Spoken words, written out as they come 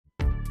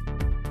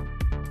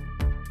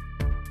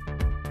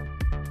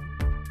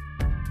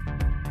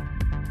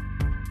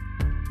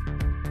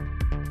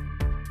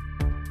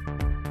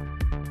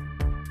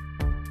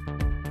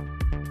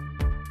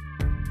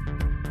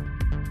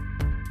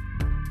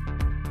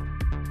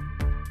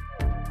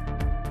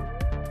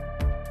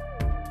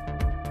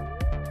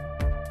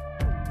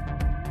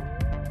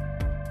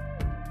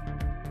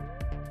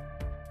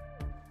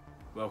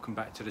welcome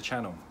back to the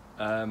channel.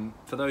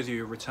 For those of you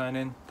who are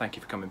returning, thank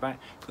you for coming back.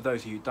 For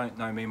those of you who don't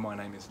know me, my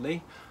name is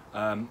Lee,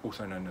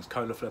 also known as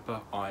Kola Flipper.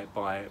 I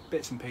buy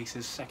bits and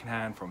pieces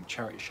secondhand from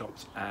charity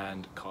shops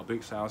and car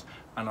boot sales,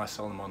 and I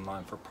sell them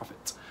online for a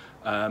profit.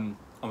 I'm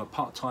a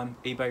part-time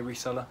eBay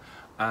reseller,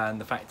 and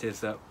the fact is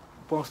that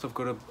whilst I've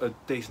got a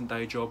decent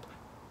day job,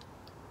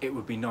 it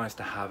would be nice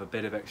to have a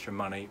bit of extra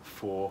money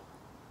for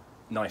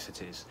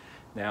niceties.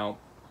 Now,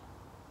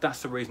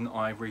 that's the reason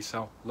I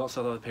resell. Lots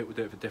of other people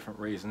do it for different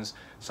reasons.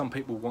 Some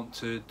people want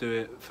to do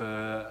it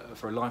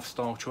for a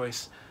lifestyle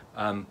choice.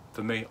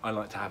 For me, I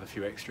like to have a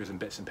few extras and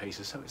bits and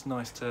pieces, so it's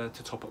nice to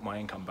top up my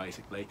income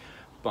basically.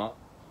 But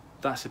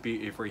that's the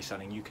beauty of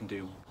reselling. You can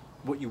do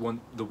what you want,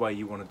 the way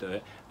you want to do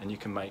it, and you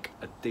can make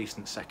a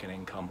decent second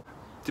income.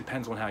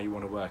 Depends on how you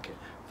want to work it.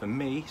 For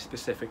me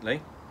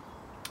specifically,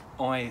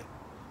 I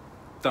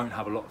don't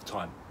have a lot of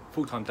time.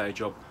 Full-time day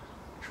job,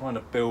 trying to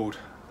build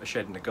a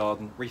shed in the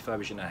garden,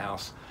 refurbishing a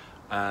house,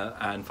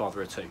 and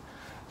father of two.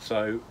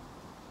 So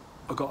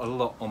I've got a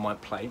lot on my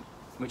plate,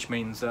 which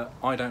means that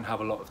I don't have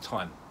a lot of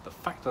time. The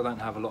fact I don't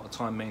have a lot of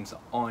time means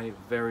that I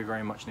very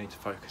much need to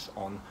focus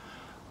on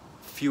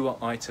fewer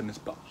items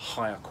but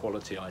higher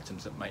quality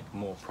items that make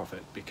more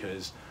profit,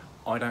 because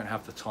I don't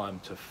have the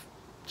time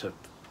to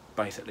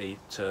basically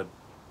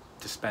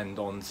spend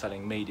on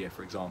selling media,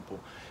 for example.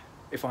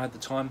 If I had the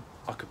time,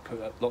 I could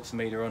put lots of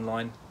media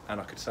online and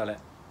I could sell it,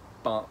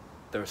 but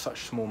there are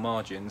such small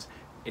margins,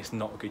 it's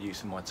not a good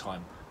use of my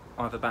time.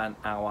 I have about an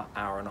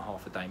hour and a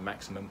half a day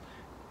maximum,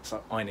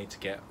 so I need to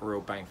get a real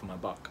bang for my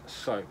buck.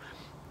 So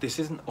this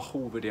isn't a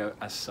haul video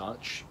as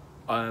such.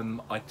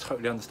 I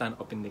totally understand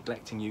I've been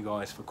neglecting you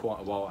guys for quite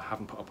a while. I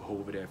haven't put up a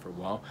haul video for a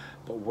while,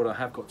 but what I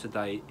have got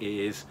today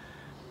is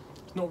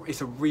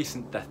it's a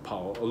recent death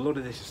pile. A lot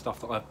of this is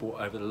stuff that I've bought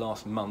over the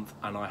last month,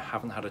 and I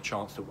haven't had a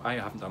chance to, I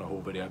haven't done a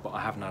haul video, but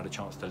I haven't had a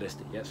chance to list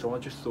it yet. So I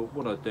just thought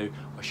what I'd do,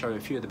 I'll show you a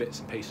few of the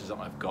bits and pieces that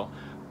I've got.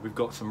 We've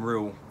got some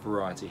real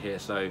variety here.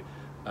 So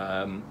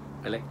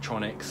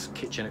electronics,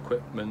 kitchen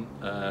equipment,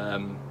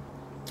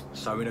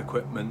 sewing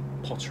equipment,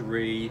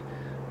 pottery,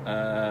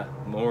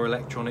 more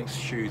electronics,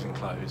 shoes and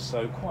clothes.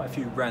 So quite a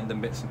few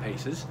random bits and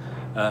pieces.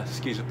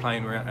 Excuse the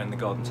plane, we're out in the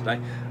garden today.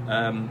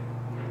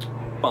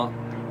 But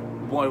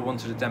what I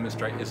wanted to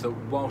demonstrate is that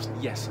whilst,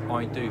 yes,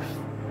 I do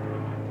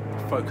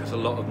focus a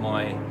lot of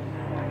my,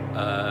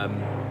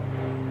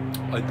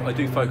 I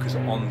do focus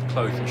on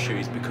clothes and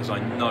shoes because I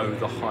know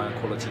the higher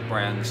quality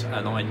brands,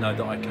 and I know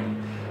that I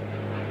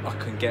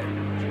can get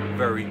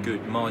very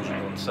good margin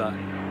on certain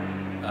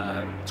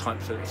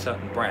types of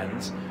certain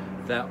brands,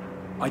 that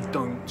I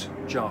don't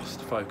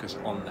just focus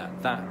on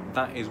that.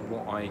 That is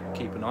what I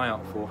keep an eye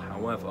out for.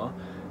 However,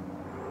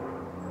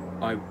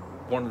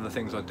 one of the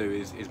things I do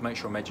is make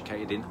sure I'm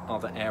educated in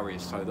other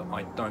areas so that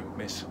I don't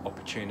miss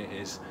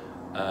opportunities,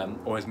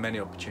 or as many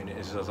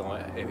opportunities as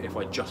if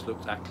I just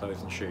looked at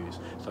clothes and shoes.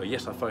 So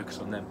yes, I focus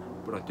on them,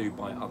 but I do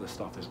buy other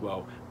stuff as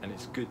well, and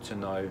it's good to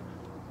know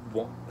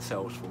what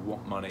sells for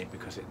what money,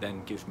 because it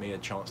then gives me a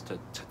chance to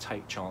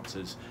take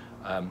chances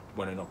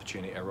when an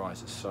opportunity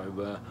arises. So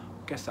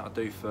I guess that'll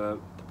do for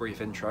the brief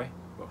intro.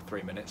 Well,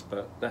 3 minutes,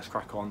 but let's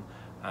crack on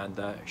and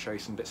show you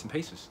some bits and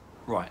pieces.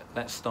 Right,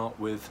 let's start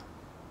with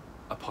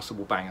a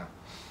possible banger.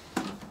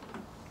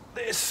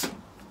 This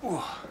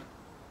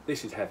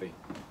is heavy.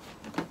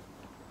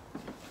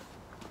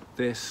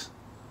 This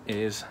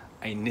is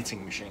a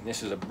knitting machine.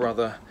 This is a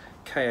Brother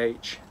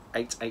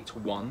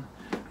KH881,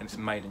 and it's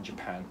made in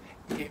Japan.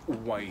 It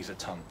weighs a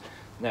ton.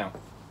 Now,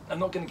 I'm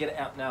not going to get it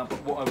out now,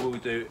 but what I will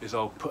do is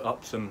I'll put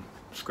up some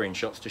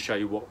screenshots to show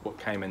you what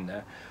came in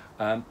there.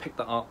 Picked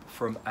that up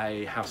from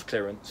a house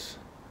clearance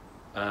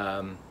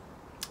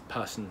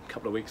person a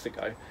couple of weeks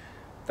ago.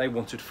 They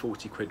wanted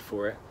 40 quid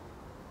for it,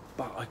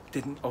 but I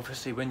didn't.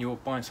 Obviously, when you're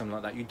buying something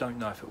like that, you don't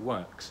know if it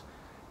works.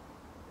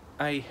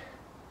 A,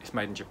 it's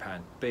made in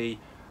Japan. B,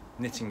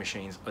 knitting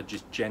machines are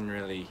just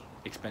generally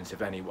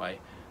expensive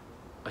anyway.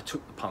 I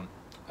took the punt.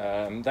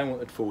 They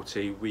wanted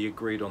 40, we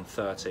agreed on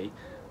 30.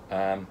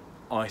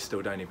 I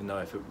still don't even know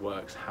if it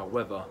works.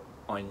 However,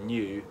 I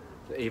knew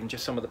that even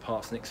just some of the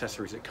parts and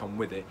accessories that come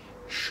with it,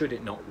 should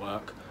it not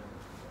work,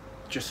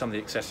 just some of the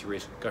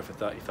accessories go for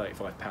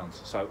 £30–35.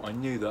 So I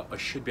knew that I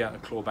should be able to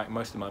claw back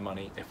most of my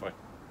money if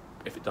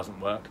it doesn't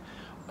work.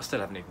 I still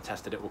haven't even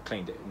tested it or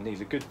cleaned it. It needs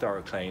a good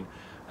thorough clean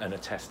and a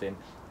testing.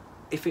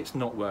 If it's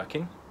not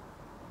working,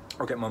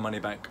 I'll get my money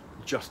back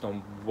just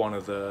on one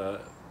of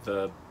the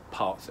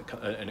parts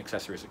and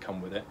accessories that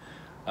come with it.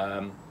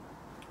 I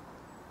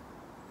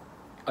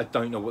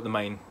don't know what the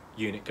main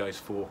unit goes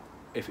for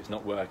if it's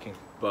not working,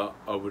 but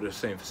I would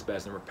assume for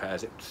spares and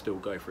repairs it would still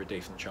go for a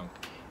decent chunk.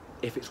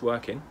 If it's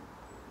working,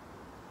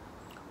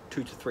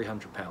 £200 to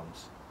 £300.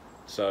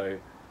 So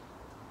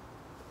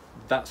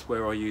that's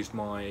where I used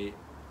my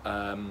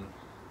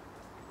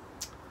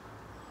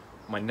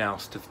my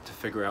nous to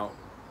figure out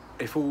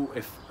if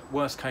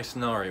worst case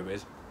scenario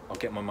is I'll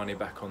get my money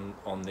back on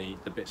the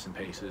bits and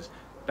pieces.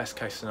 Best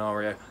case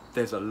scenario,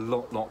 there's a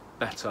lot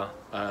better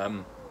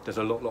there's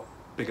a lot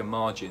bigger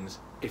margins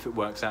if it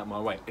works out my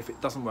way. If it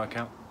doesn't work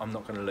out, I'm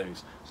not going to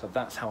lose. So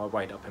that's how I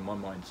weighed up in my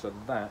mind. So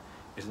that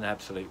is an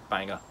absolute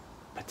banger,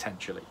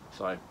 potentially.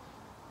 So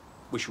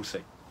we shall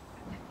see.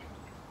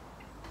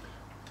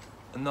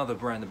 Another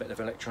brand bit of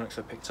electronics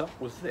I picked up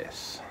was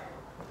this.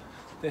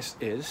 This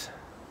is,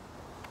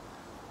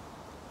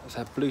 it's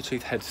a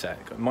Bluetooth headset.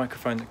 It's got a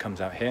microphone that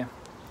comes out here,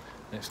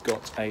 and it's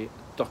got a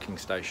docking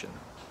station.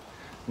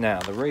 Now,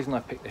 the reason I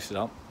picked this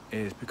up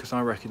is because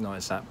I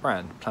recognise that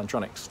brand,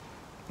 Plantronics.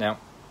 Now,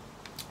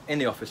 in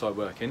the office I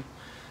work in,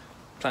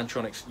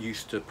 Plantronics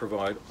used to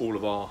provide all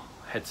of our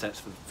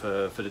headsets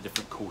for the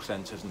different call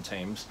centres and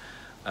teams.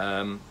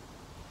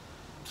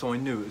 So I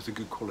knew it was a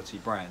good quality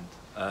brand.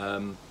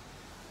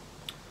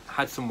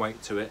 Had some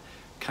weight to it,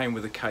 came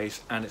with a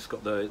case, and it's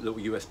got the little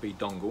USB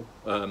dongle,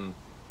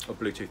 or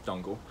Bluetooth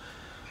dongle.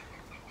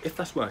 If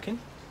that's working,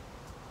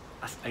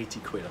 that's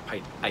 80 quid. I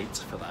paid 8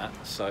 for that.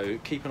 So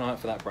keep an eye out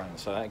for that brand.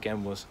 So that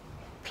again was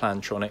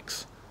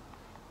Plantronics.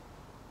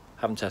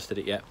 Haven't tested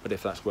it yet, but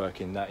if that's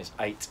working, that is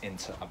 8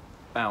 into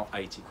about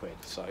 80 quid.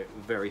 So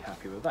very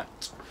happy with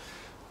that.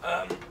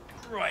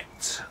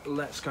 Right,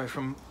 let's go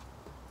from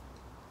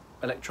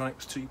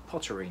electronics to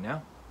pottery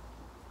now.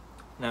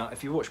 Now,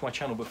 if you watched my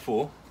channel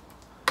before,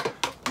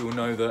 you'll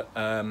know that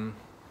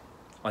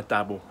I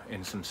dabble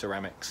in some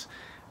ceramics,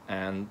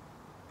 and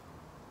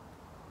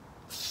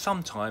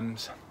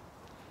sometimes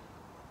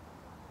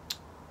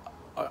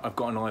I've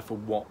got an eye for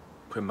what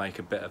can make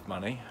a bit of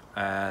money,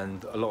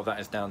 and a lot of that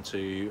is down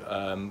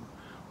to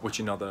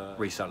watching other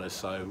resellers.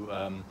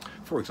 So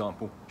for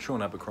example,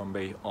 Sean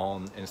Abercrombie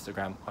on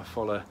Instagram, I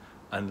follow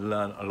and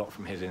learn a lot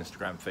from his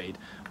Instagram feed.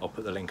 I'll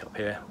put the link up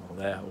here or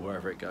there or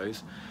wherever it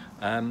goes.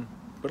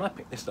 But I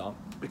picked this up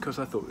because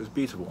I thought it was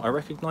beautiful. I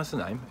recognise the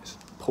name, it's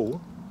Paul,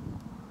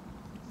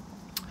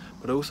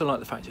 but I also like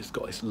the fact it's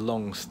got this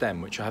long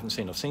stem, which I haven't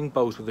seen. I've seen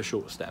bowls with a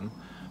short stem,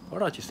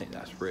 but I just think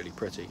that's really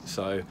pretty.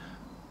 So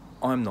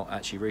I'm not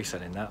actually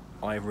reselling that.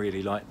 I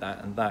really like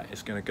that, and that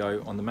is going to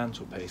go on the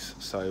mantelpiece.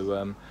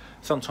 So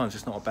sometimes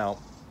it's not about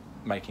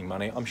making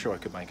money. I'm sure I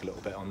could make a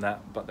little bit on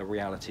that, but the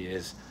reality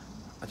is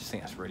I just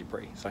think that's really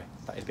pretty. So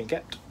that is being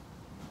kept.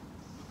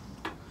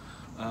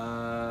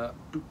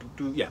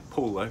 Yeah,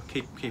 Paul though,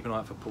 keep an eye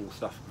out for Paul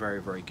stuff. Very,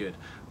 very good.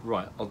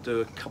 Right, I'll do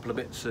a couple of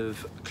bits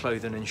of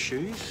clothing and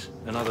shoes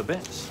and other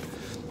bits.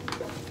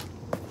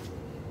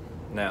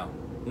 Now,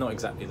 not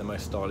exactly the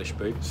most stylish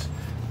boots.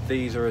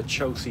 These are a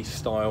Chelsea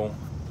style,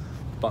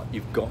 but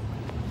you've got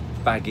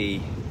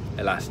baggy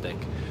elastic.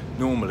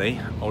 Normally,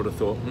 I would have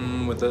thought,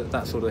 with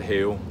that sort of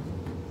heel,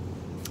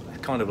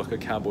 kind of like a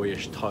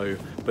cowboyish toe,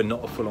 but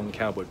not a full-on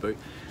cowboy boot.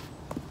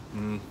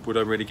 Would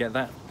I really get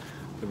that?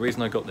 The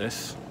reason I got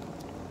this,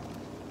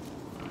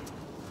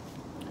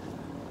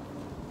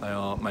 they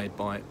are made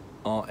by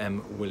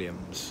RM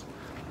Williams.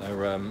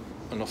 They're an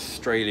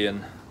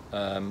Australian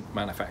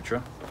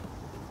manufacturer,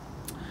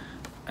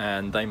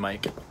 and they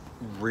make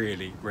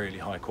really, really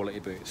high quality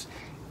boots.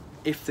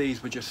 If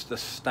these were just the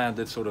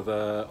standard sort of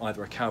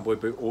either a cowboy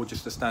boot or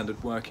just a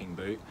standard working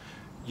boot,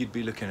 you'd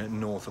be looking at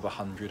north of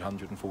 100,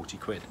 140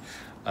 quid.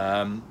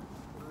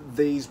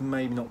 These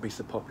may not be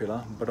so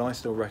popular, but I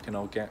still reckon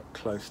I'll get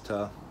close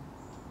to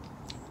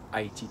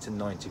 80 to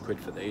 90 quid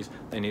for these.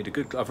 They need a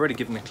good, I've already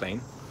given them a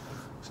clean,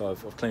 so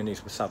I've cleaned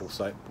these with saddle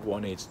soap. What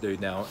I need to do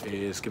now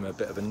is give them a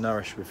bit of a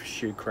nourish with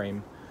shoe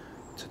cream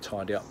to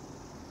tidy up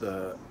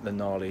the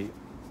gnarly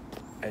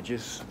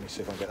edges. Let me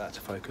see if I can get that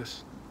to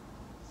focus.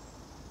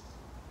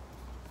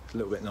 It's a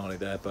little bit gnarly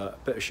there, but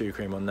a bit of shoe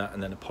cream on that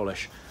and then a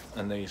polish,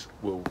 and these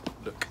will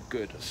look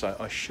good. So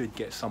I should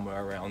get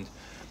somewhere around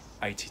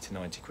 80 to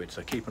 90 quid.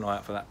 So keep an eye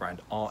out for that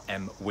brand,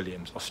 RM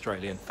Williams,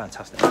 Australian,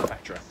 fantastic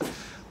manufacturer.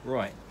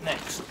 Right,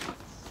 next.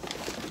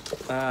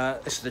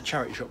 This is a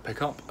charity shop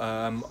pickup.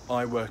 I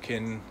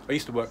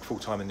used to work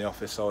full-time in the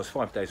office, so I was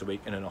 5 days a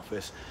week in an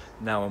office.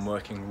 Now I'm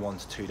working 1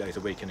 to 2 days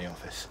a week in the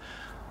office.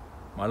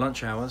 My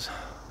lunch hours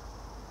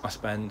I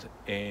spend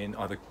in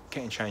either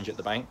getting change at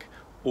the bank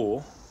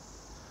or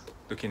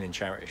looking in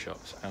charity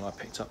shops, and I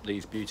picked up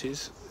these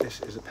beauties.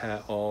 This is a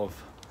pair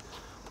of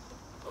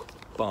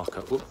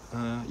Barker,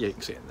 yeah, you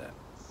can see it in there,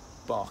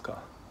 Barker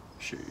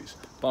shoes.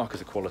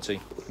 Barker's a quality,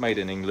 made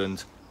in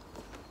England,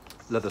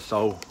 leather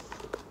sole,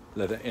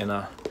 leather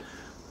inner.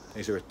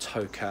 These are a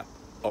toe cap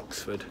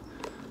Oxford.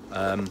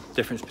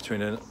 Difference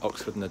between an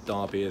Oxford and a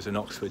Derby is in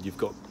Oxford you've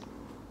got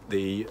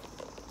these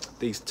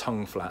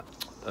tongue flap,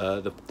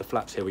 the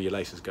flaps here where your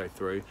laces go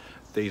through.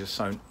 These are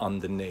sewn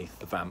underneath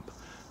the vamp,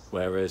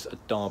 whereas a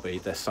Derby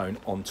they're sewn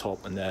on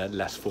top and they're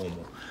less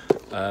formal.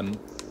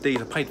 These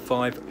I paid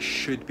 5,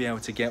 should be able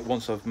to get,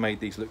 once I've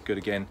made these look good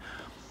again,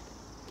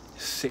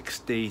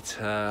 60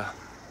 to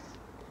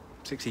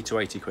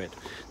 80 quid.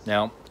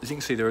 Now, as you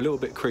can see, they're a little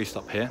bit creased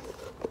up here.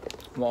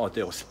 What I'll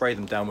do, I'll spray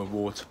them down with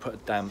water, put a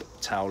damp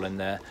towel in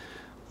there,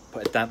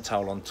 put a damp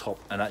towel on top,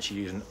 and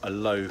actually using a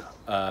low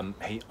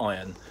heat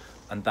iron,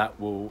 and that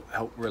will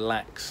help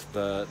relax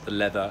the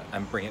leather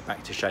and bring it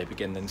back to shape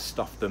again. Then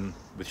stuff them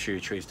with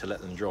shoe trees to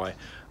let them dry,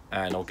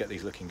 and I'll get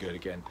these looking good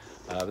again.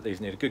 But these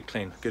need a good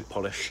clean, good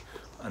polish,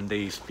 and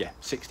these, yeah,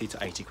 60 to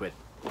 80 quid.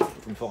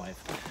 from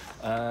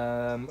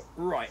 5.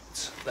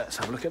 Right, let's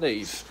have a look at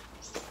these.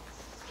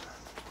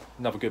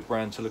 Another good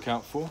brand to look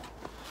out for,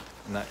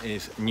 and that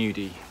is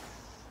Nudie.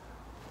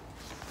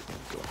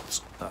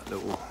 Got that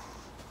little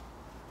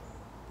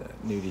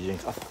Nudie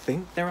jeans. I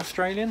think they're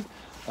Australian.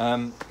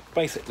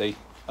 Basically,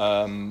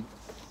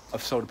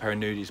 I've sold a pair of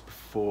Nudies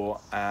before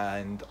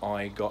and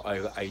I got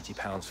over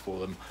 £80 for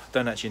them.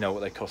 Don't actually know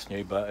what they cost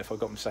new, but if I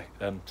got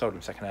them sold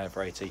them second hand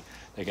for 80,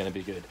 they're going to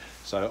be good.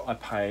 So I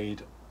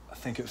paid, I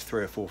think it was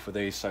 3 or 4 for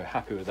these, so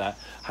happy with that.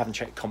 Haven't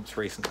checked comps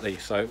recently,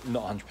 so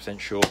not 100%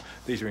 sure.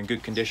 These are in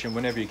good condition.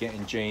 Whenever you're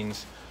getting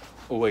jeans,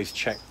 always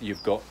check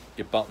you've got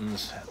your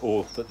buttons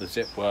or that the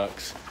zip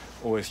works.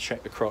 Always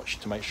check the crotch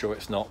to make sure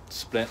it's not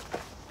split.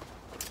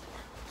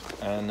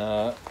 And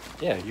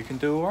yeah, you can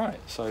do all right.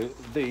 So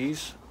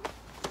these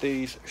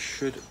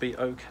should be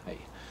okay.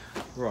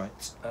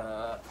 Right,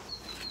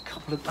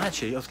 couple of,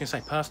 actually I was going to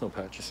say personal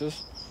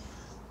purchases.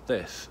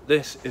 This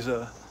is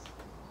a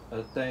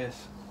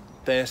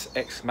Deus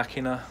Ex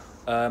Machina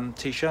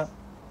t-shirt.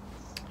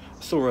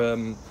 I saw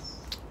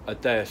a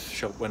Deus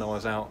shop when I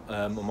was out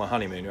on my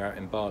honeymoon out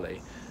in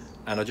Bali,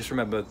 and I just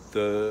remember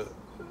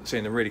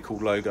seeing the really cool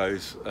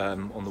logos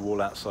on the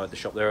wall outside the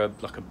shop. They're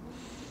like a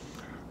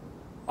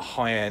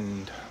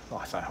high-end,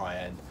 I say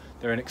high-end,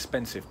 they're an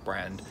expensive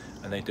brand,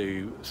 and they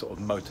do sort of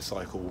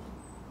motorcycle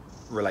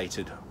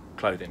related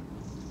clothing.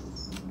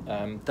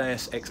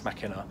 Deus Ex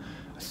Machina,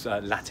 it's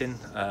Latin,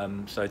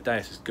 so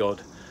Deus is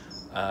God,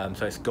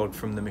 so it's God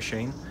from the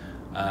machine.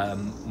 I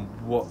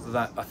think,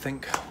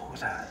 what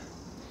was that?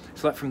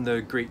 It's like from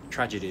the Greek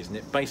tragedy, isn't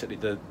it? Basically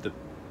the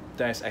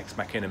Deus Ex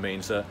Machina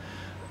means that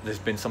there's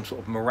been some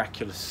sort of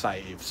miraculous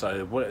save.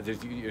 So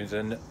there's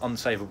an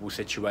unsavable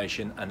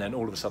situation, and then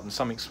all of a sudden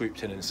something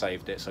swooped in and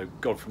saved it. So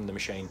God from the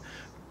machine,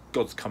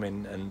 God's come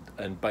in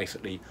and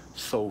basically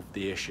solved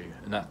the issue,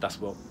 and that's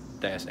what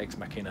Deus Ex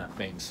Machina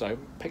means. So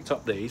picked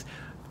up these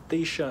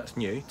shirts,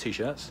 new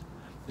t-shirts.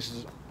 This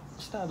is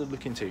a standard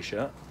looking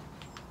t-shirt,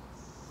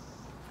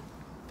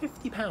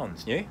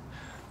 £50 new.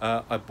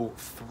 I bought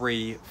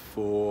 3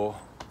 for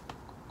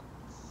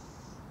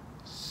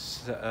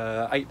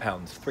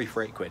 £8, 3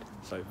 for £8.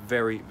 So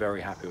very, very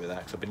happy with that,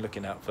 because I've been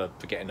looking out for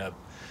getting a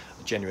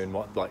genuine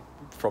one, like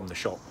from the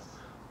shop,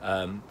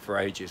 for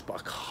ages, but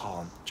I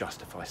can't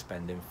justify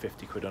spending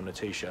 £50 on a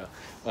t-shirt.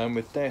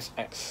 With Deus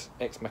Ex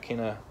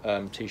Machina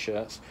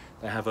t-shirts,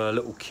 they have a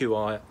little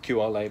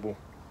QR label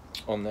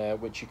on there,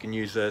 which you can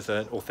use as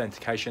an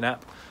authentication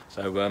app.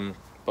 So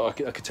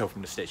but I could tell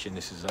from the stitching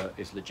this is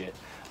legit.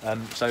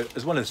 So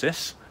as well as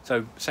this,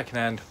 so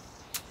secondhand,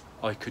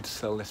 I could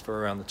sell this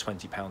for around the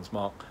 £20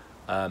 mark.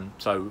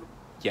 So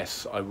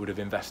yes, I would have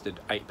invested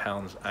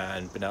 £8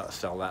 and been able to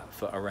sell that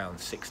for around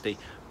 60,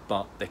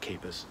 but they're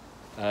keepers.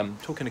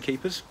 Talking of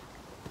keepers,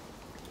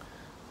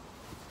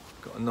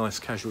 got a nice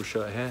casual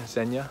shirt here,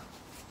 Xenia.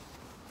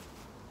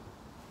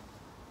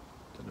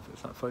 Don't know if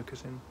it's that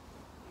focusing.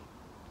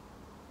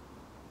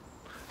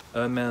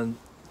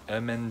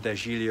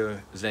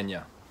 Ermendegilia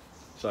Xenia.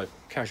 So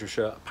casual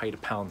shirt, I paid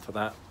 £1 for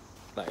that.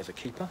 That is a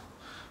keeper,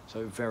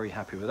 so very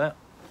happy with that.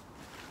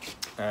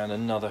 And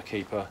another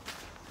keeper,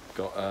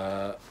 got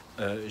a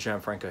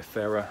Gianfranco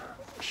Ferra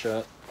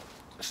shirt,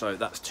 so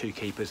that's 2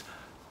 keepers,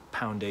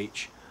 £1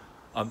 each.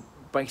 I'm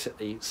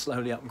basically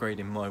slowly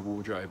upgrading my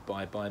wardrobe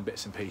by buying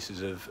bits and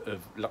pieces of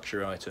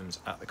luxury items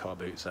at the car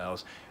boot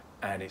sales,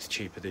 and it's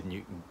cheaper than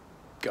you can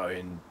go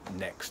in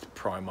Next,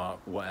 Primark,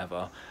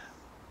 whatever.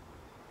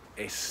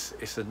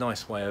 It's a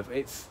nice way of,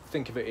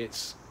 think of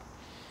it,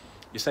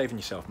 you're saving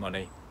yourself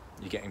money,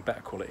 you're getting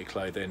better quality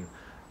clothing,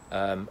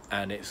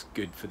 and it's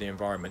good for the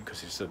environment,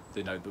 because it's the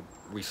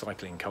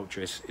recycling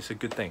culture it's a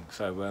good thing.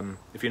 So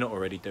if you're not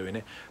already doing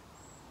it,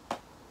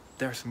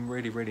 there are some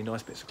really, really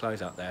nice bits of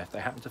clothes out there. If they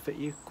happen to fit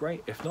you,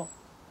 great. If not,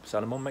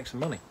 sell them on, make some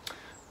money.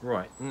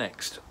 Right,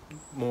 next,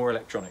 more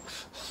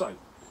electronics. So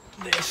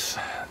this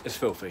is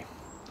filthy.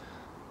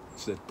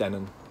 It's a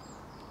Denon.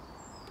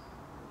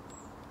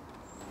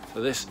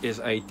 So this is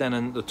a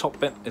Denon. The top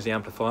bit is the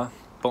amplifier,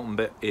 bottom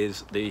bit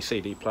is the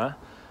CD player,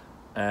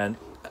 and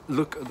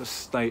look at the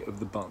state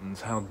of the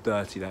buttons, how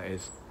dirty that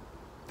is.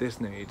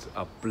 This needs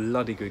a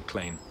bloody good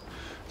clean.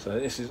 So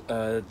this is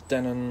a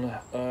Denon,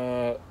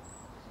 the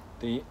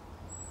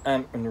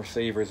amp and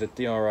receiver is a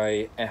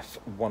DRA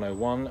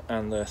F101,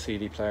 and the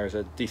CD player is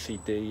a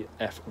DCD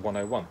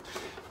F101.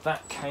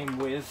 That came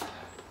with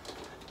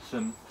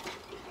some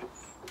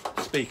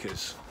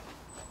speakers,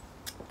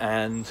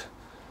 and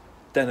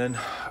Denon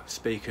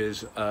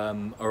speakers are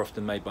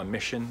often made by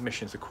Mission.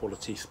 Mission's a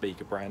quality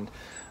speaker brand.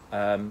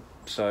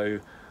 So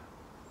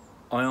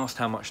I asked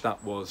how much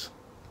that was.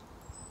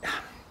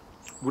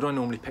 Would I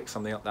normally pick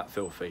something up that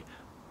filthy?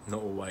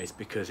 Not always,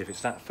 because if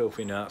it's that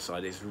filthy on the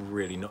outside, it's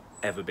really not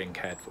ever been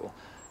cared for.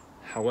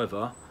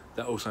 However,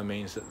 that also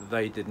means that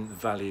they didn't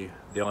value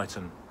the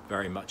item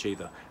very much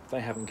either. If they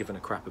haven't given a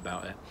crap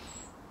about it,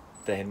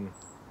 then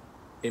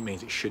it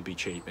means it should be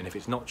cheap. And if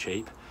it's not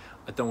cheap,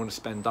 I don't want to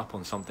spend up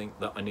on something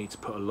that I need to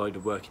put a load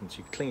of work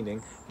into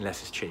cleaning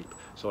unless it's cheap.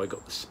 So I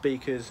got the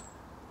speakers,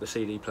 the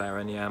CD player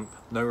and the amp,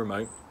 no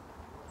remote,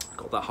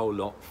 Got that whole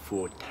lot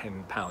for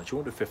 £10. She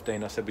wanted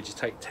 15. I said, would you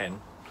take 10?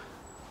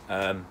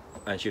 And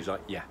she was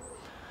like, yeah.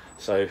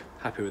 So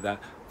happy with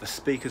that. The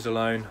speakers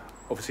alone,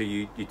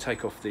 obviously you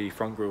take off the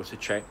front grille to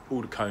check,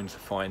 all the cones are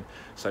fine.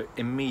 So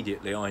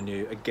immediately I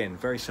knew, again,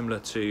 very similar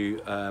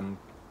to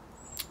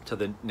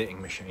the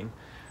knitting machine,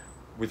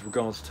 with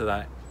regards to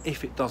that,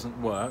 if it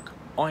doesn't work,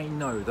 I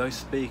know those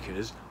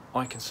speakers,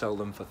 I can sell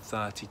them for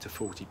 £30 to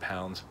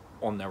 £40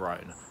 on their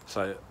own.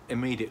 So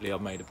immediately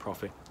I've made a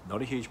profit,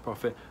 not a huge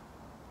profit,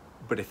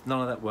 but if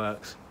none of that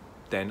works,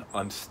 then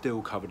I'm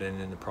still covered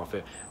in the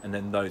profit, and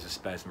then those are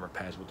spares and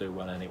repairs will do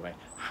well anyway.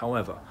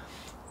 However,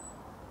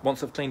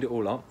 once I've cleaned it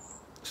all up,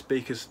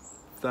 speakers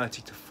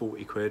 30 to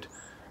 40 quid,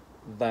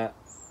 that,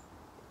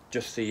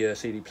 just the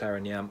CD player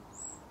and the amp.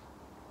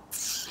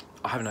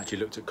 I haven't actually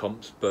looked at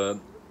comps, but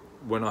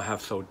when I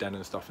have sold Den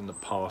and stuff in the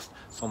past,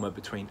 somewhere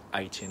between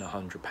 80 and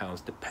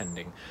 £100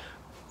 depending.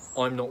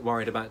 I'm not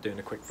worried about doing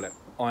a quick flip.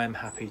 I am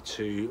happy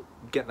to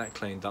get that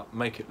cleaned up,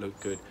 make it look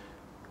good,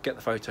 get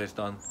the photos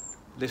done,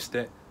 list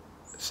it,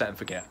 set and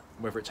forget.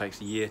 Whether it takes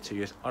a year, 2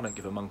 years, I don't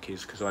give a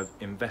monkey's, because I've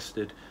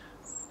invested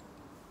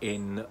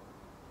in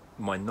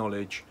my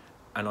knowledge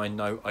and I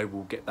know I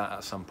will get that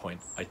at some point.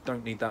 I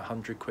don't need that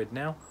 100 quid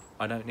now.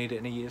 I don't need it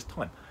in a year's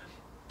time.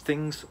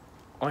 Things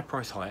I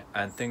price high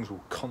and things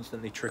will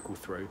constantly trickle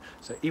through.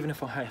 So even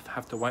if I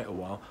have to wait a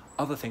while,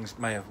 other things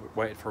may have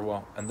waited for a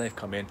while and they've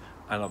come in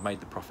and I've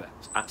made the profit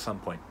at some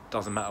point.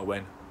 Doesn't matter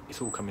when,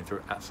 it's all coming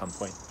through at some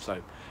point.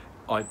 So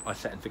I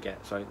set and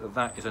forget. So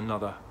that is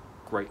another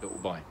great little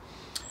buy.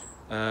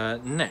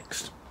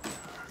 Next,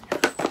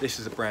 this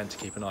is a brand to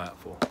keep an eye out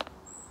for.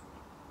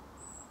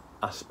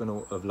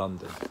 Aspinall of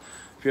London.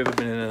 If you've ever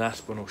been in an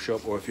Aspinall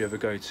shop, or if you ever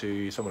go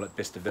to somewhere like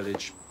Bicester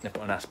Village, they've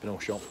got an Aspinall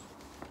shop.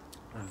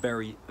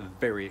 Very,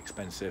 very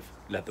expensive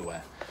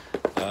leatherware.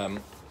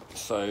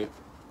 So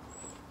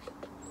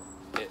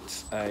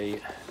it's a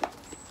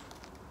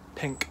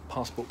pink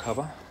passport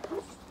cover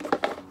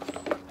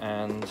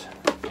and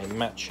a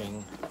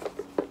matching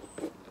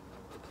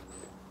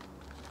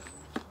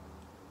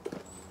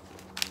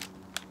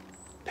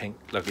pink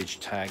luggage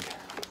tag,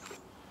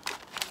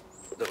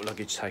 little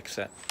luggage tag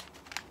set.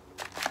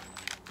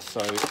 So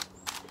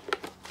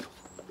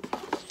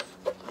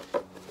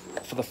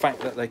for the fact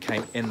that they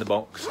came in the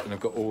box and have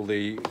got all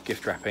the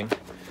gift wrapping,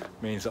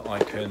 means that I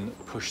can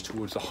push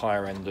towards the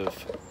higher end of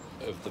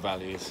the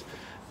values.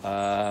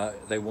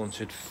 They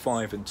wanted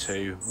 5 and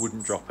 2,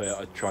 wouldn't drop it.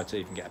 I tried to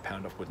even get a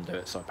pound off, wouldn't do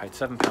it. So I paid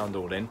 £7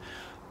 all in.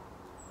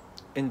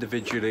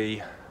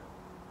 Individually,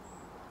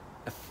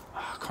 I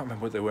can't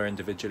remember what they were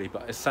individually,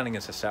 but as selling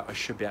as a set, I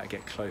should be able to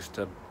get close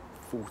to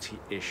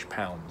 40-ish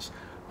pounds.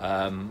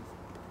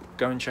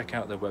 Go and check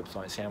out their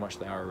website, see how much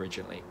they are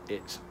originally.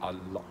 It's a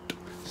lot.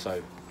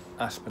 So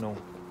Aspinall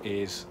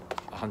is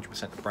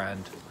 100% the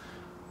brand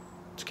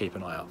to keep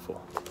an eye out for.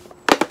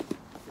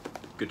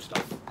 Good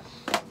stuff.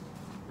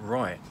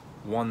 Right,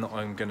 one that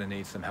I'm going to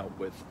need some help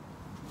with.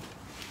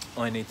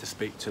 I need to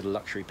speak to the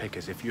luxury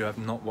pickers. If you have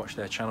not watched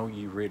their channel,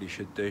 you really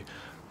should do.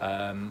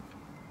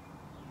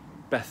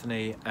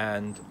 Bethany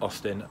and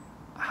Austin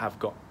have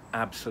got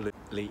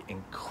absolutely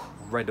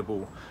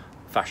incredible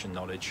fashion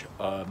knowledge.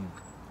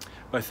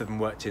 Both of them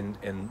worked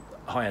in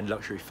high-end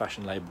luxury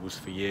fashion labels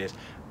for years,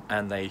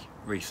 and they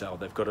resell.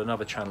 They've got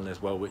another channel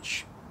as well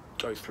which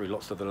goes through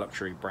lots of the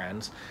luxury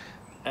brands,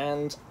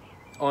 and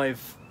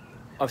I've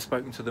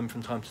spoken to them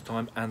from time to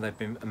time, and they've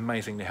been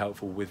amazingly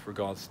helpful with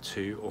regards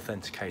to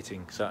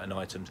authenticating certain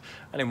items,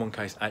 and in one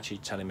case actually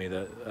telling me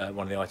that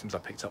one of the items I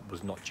picked up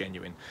was not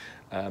genuine.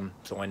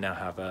 So I now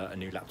have a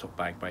new laptop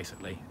bag.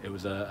 Basically it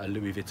was a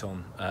Louis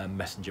Vuitton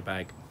messenger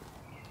bag.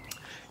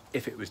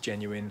 If it was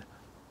genuine,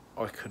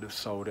 I could have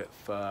sold it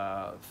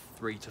for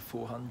 300 to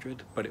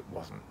 400, but it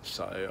wasn't,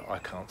 so I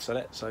can't sell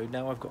it. So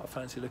now I've got a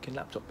fancy looking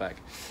laptop bag.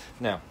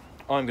 Now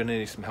I'm going to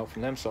need some help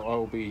from them, so I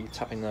will be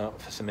tapping that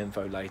up for some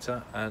info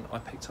later. And I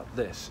picked up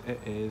this.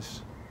 It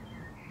is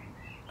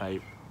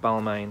a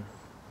Balmain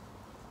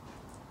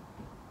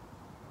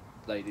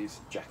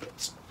ladies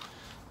jacket.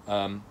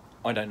 I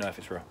don't know if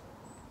it's real,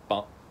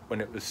 but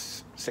when it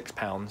was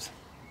 £6,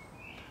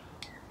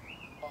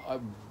 I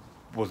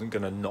wasn't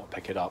going to not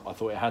pick it up. I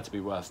thought it had to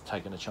be worth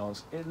taking a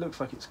chance. It looks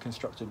like it's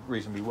constructed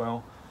reasonably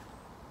well,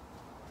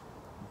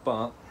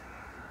 but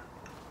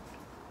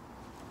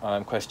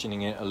I'm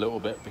questioning it a little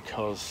bit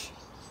because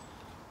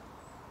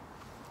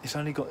it's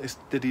only got this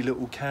diddy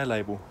little care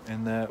label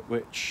in there,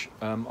 which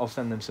I'll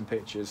send them some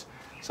pictures.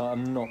 So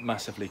I'm not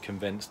massively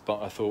convinced,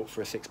 but I thought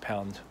for a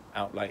 £6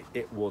 outlay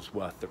it was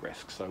worth the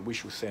risk. So we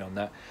shall see on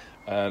that.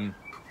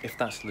 If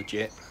that's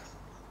legit,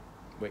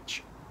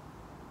 which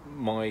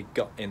my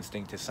gut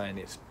instinct is saying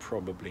it's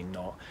probably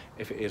not.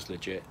 If it is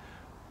legit,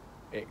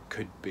 it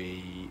could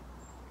be,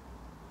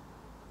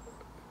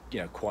 you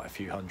know, quite a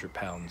few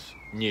 £100s.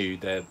 New,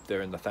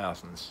 they're in the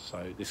thousands,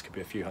 so this could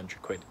be a few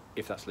 £100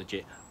 if that's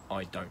legit.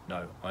 I don't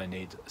know. I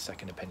need a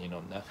second opinion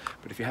on that.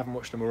 But if you haven't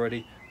watched them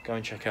already, go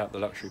and check out the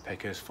luxury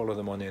pickers, follow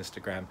them on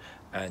Instagram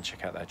and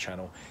check out their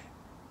channel.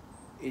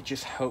 It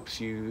just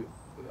helps you.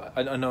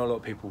 I know a lot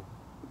of people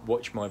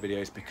watch my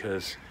videos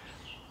because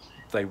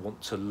they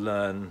want to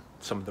learn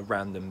some of the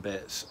random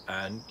bits.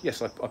 And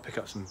yes, I pick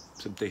up some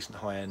decent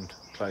high-end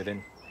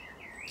clothing,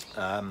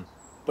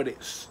 but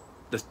it's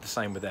the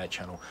same with their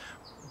channel.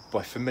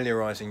 By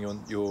familiarising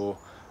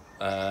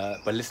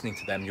by listening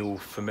to them, you'll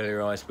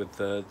familiarise with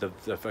the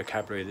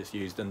vocabulary that's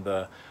used and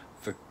the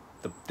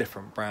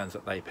different brands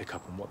that they pick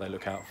up and what they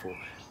look out for.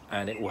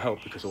 And it will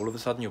help, because all of a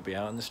sudden you'll be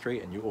out in the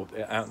street and you're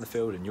out in the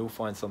field and you'll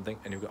find something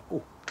and you'll go,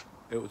 oh,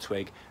 it'll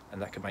twig,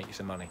 and that can make you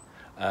some money.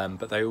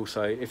 But they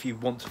also, if you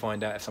want to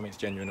find out if something's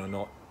genuine or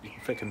not, you can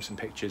flick them some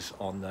pictures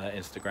on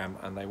Instagram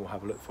and they will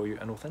have a look for you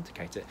and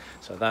authenticate it.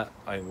 So that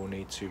I will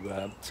need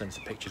to send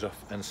some pictures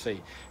off and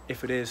see.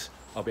 If it is,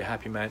 I'll be a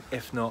happy man.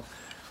 If not,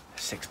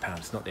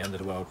 £6, not the end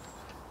of the world.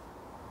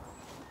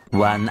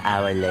 1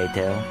 hour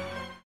later.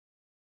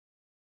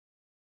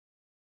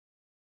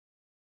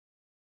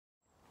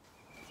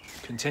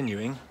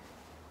 Continuing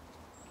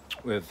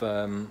with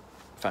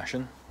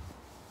fashion,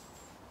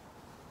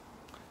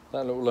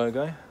 that little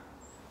logo,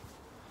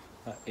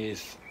 that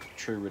is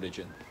True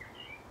Religion.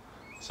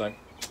 So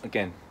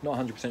again, not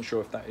 100%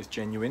 sure if that is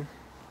genuine,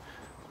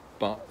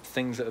 but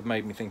things that have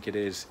made me think it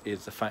is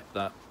the fact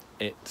that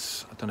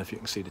it's, I don't know if you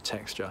can see the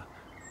texture,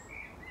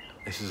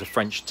 this is a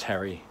French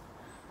terry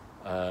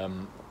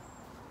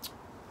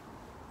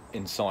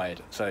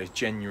inside. So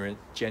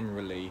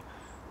generally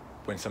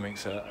when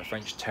something's a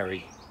French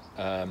terry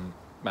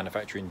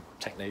manufacturing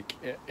technique,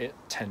 it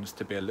tends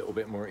to be a little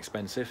bit more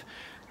expensive.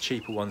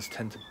 Cheaper ones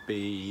tend to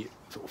be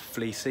sort of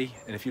fleecy,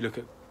 and if you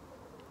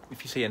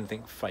see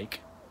anything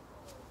fake,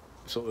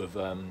 sort of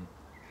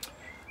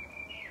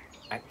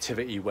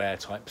activity wear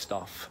type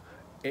stuff,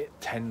 it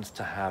tends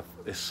to have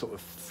this sort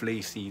of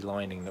fleecy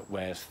lining that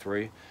wears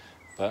through.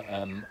 But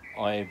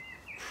I'm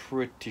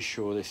pretty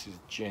sure this is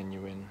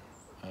genuine,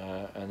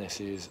 and this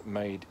is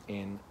made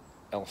in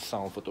El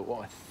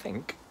Salvador, I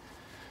think.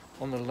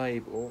 On the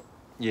label,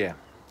 yeah,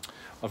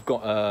 I've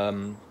got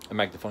a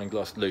magnifying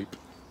glass loop,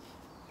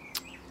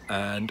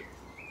 and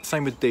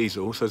same with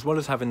diesel. So as well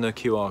as having the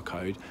QR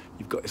code,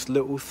 you've got this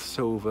little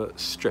silver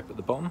strip at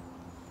the bottom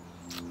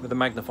with the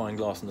magnifying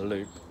glass and the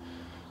loop.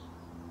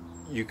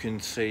 You can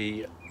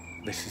see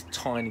this is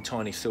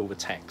tiny silver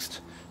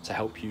text to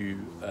help you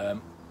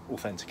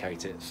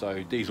authenticate it.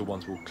 So diesel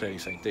ones will clearly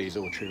say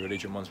diesel, True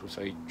Religion ones will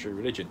say True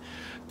Religion.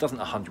 Doesn't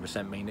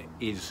 100% mean it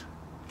is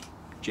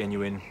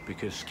genuine,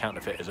 because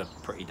counterfeiters are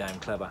pretty damn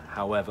clever.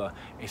 However,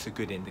 it's a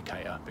good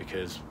indicator,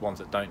 because ones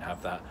that don't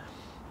have that,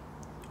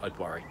 I'd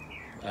worry.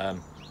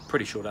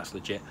 Pretty sure that's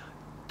legit.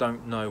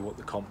 Don't know what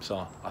the comps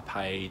are. I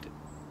paid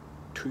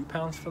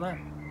 £2 for that.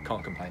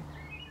 Can't complain.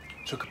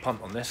 Took a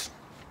punt on this.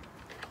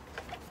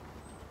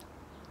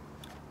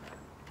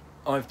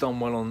 I've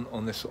done well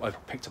on this.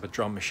 I've picked up a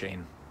drum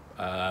machine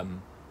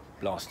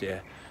last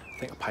year. I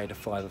think I paid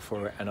 £5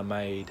 for it, and I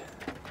made,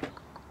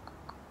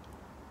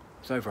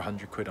 it's over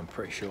 100 quid, I'm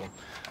pretty sure.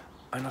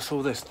 And I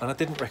saw this and I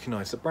didn't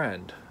recognise the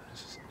brand.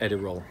 This is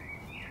Edirol,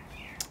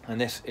 and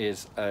this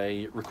is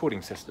a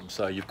recording system.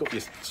 So you've got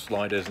your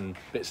sliders and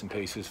bits and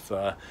pieces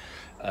for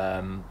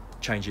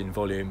changing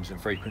volumes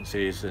and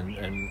frequencies and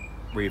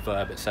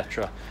reverb,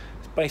 etc.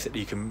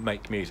 Basically, you can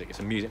make music. It's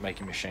a music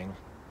making machine.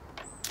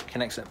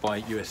 Connects it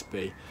by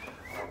USB,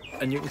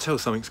 and you can tell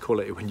something's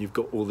quality when you've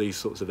got all these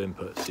sorts of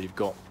inputs. So you've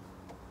got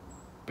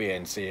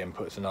BNC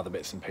inputs and other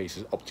bits and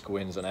pieces, optical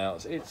ins and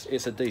outs.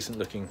 It's a decent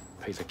looking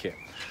piece of kit.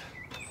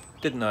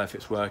 Didn't know if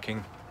it's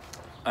working,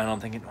 and I'm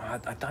thinking, well,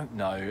 I don't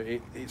know.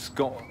 It's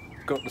got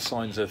the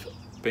signs of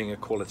being a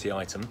quality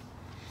item,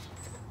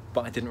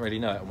 but I didn't really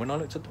know. And when I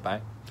looked at the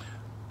back,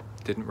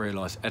 didn't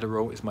realise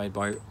Edirol is made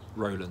by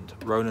Roland.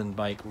 Roland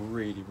make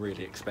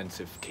really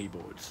expensive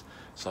keyboards.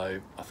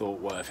 So I thought,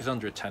 well, if it's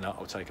under a tenner,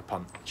 I'll take a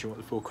punt. She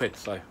wanted £4.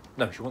 So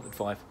no, she wanted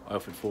 5. I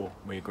offered 4.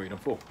 We agreed on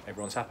 4.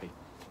 Everyone's happy.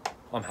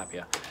 I'm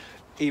happier.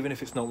 Even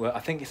if it's not worth, I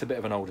think it's a bit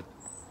of an older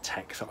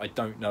tech, so I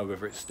don't know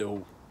whether it's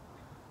still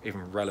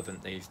even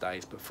relevant these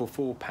days, but for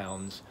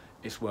 £4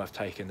 it's worth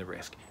taking the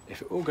risk.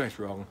 If it all goes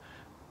wrong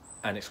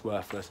and it's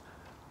worthless,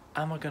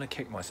 am I going to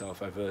kick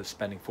myself over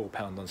spending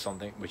 £4 on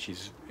something which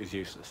is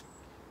useless?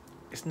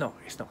 It's not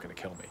going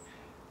to kill me.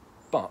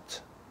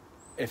 But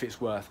if it's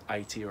worth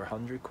 80 or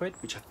 100 quid,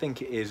 which I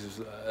think it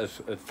is as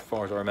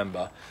far as I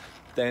remember,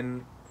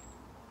 then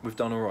we've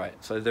done all right.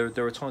 So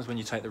there are times when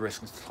you take the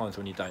risk and times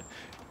when you don't.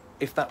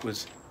 If that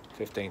was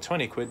 15,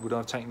 20 quid, would I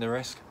have taken the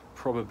risk?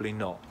 Probably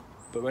not.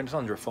 But when it's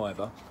under a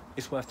 £5,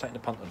 it's worth taking a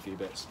punt on a few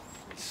bits.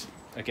 It's,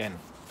 again,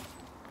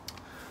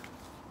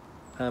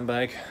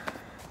 handbag.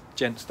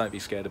 Gents, don't be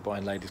scared of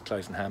buying ladies'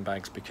 clothes and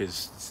handbags,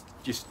 because it's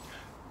just,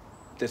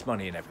 there's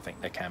money in everything.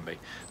 There can be.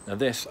 Now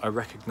this, I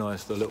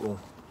recognise the little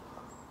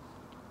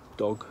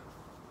dog.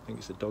 I think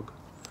it's a dog.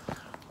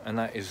 And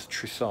that is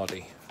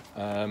Trussardi.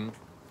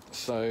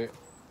 So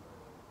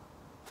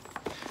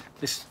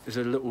this is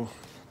a little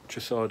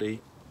Trussardi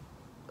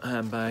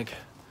handbag.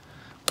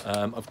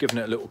 I've given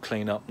it a little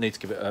clean up. Need to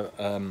give it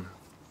a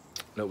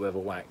little bit of a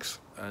wax,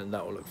 and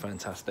that will look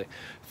fantastic.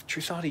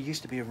 Trussardi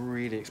used to be a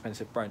really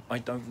expensive brand. I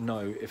don't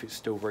know if it's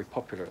still very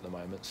popular at the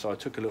moment, so I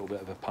took a little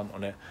bit of a punt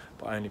on it,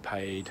 but I only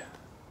paid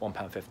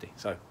 £1.50,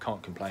 so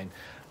can't complain.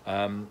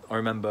 I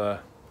remember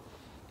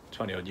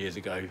 20 odd years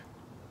ago,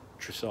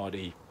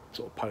 Trussardi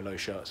sort of polo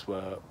shirts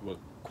were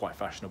quite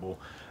fashionable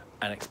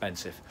and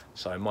expensive,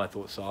 so my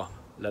thoughts are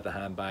leather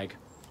handbag,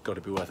 got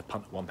to be worth a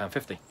punt at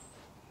 £1.50.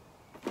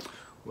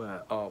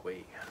 Where are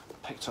we?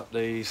 Picked up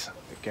these,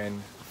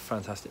 again,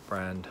 fantastic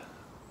brand.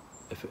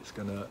 If it's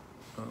gonna,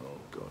 oh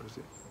god, is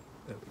it?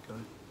 There we go.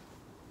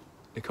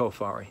 Nicole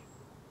Fari.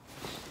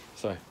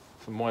 So,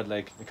 some wide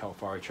leg Nicole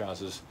Fari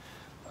trousers.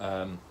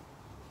 I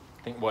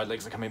think wide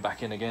legs are coming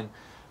back in again.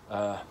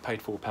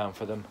 Paid £4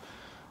 for them.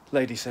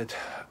 Lady said,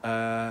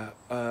 I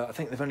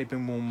think they've only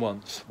been worn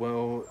once.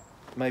 Well,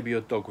 maybe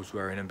your dog was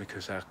wearing them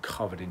because they're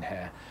covered in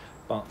hair.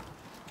 But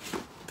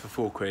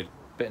for £4,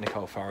 bit of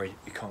Nicole Fari,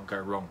 you can't go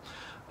wrong.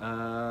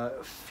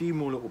 A few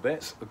more little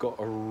bits. I've got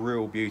a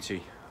real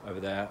beauty over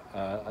there,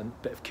 a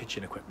bit of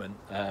kitchen equipment.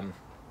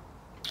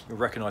 You'll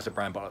recognise the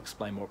brand, but I'll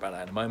explain more about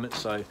that in a moment.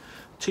 So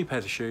 2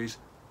 pairs of shoes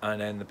and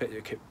then the bit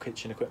of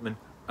kitchen equipment,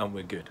 and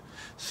we're good.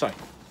 So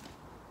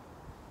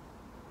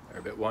they're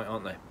a bit white,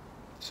 aren't they?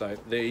 So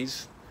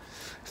these,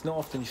 it's not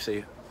often you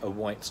see a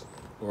white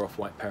or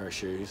off-white pair of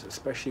shoes,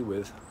 especially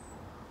with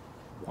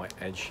white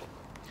edge,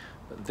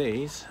 but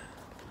these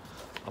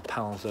are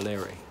Pals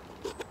O'Leary.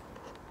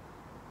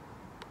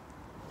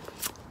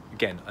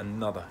 Again,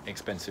 another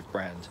expensive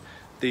brand.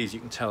 These,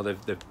 you can tell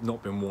they've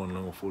not been worn an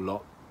awful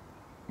lot.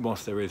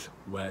 Whilst there is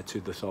wear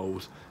to the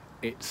soles,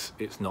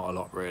 it's not a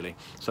lot really.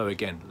 So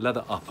again,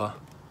 leather upper,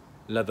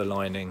 leather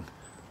lining,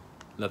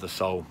 leather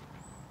sole,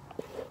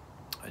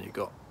 and you've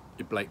got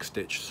your Blake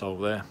stitch sole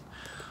there.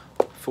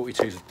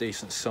 42 is a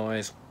decent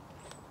size.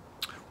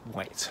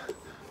 White.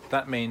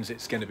 That means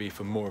it's going to be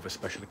for more of a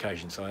special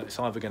occasion. So it's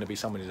either going to be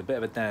someone who's a bit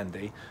of a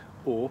dandy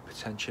or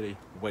potentially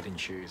wedding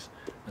shoes.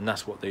 And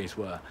that's what these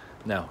were.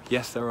 Now,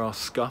 yes, there are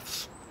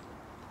scuffs,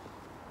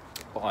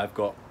 but I've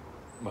got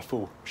my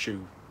full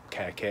shoe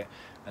care kit,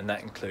 and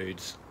that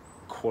includes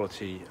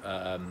quality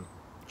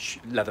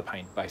leather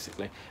paint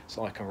basically.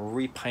 So I can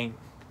repaint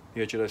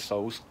the edge of those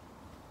soles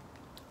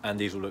and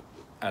these will look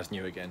as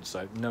new again.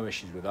 So no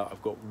issues with that.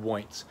 I've got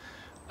white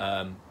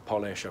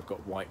polish, I've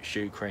got white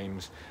shoe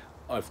creams,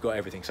 I've got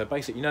everything. So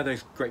basically, you know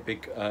those great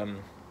big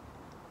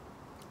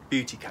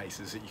beauty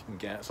cases that you can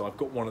get? So I've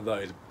got one of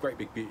those, a great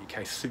big beauty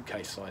case,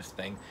 suitcase sized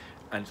thing,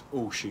 and it's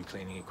all shoe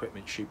cleaning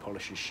equipment, shoe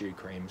polishes, shoe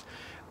creams.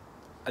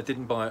 I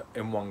didn't buy it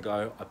in one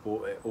go. I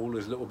bought it all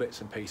as little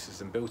bits and pieces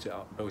and built it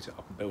up and built it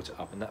up and built it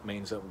up, and that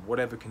means that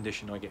whatever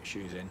condition I get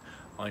shoes in,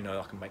 I know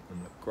I can make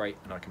them look great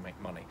and I can make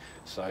money.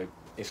 So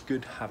it's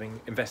good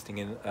investing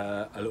in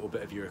a little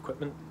bit of your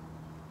equipment.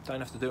 Don't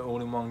have to do it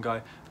all in one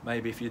go.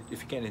 Maybe if you're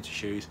getting into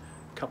shoes,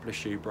 a couple of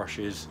shoe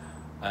brushes,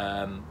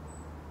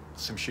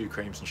 some shoe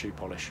creams and shoe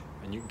polish,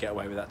 and you can get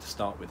away with that to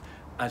start with.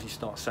 As you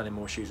start selling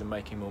more shoes and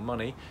making more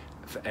money,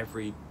 for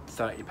every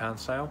 £30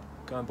 sale,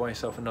 go and buy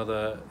yourself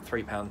another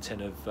 £3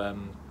 tin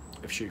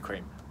of shoe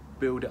cream.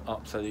 Build it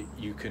up so that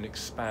you can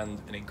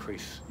expand and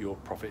increase your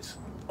profits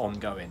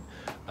ongoing.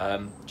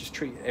 Just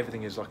treat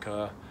everything as like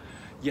a,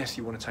 yes,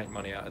 you want to take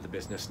money out of the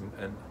business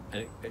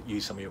and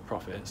use some of your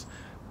profits,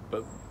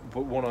 but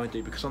what I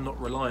do, because I'm not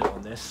reliant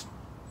on this,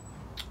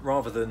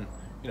 rather than,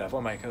 you know, if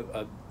I make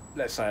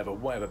let's say over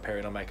whatever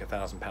period I make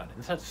 £1,000,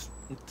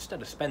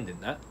 instead of spending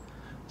that,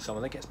 some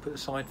of that gets put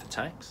aside for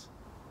tax,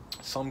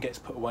 some gets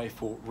put away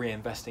for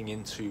reinvesting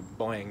into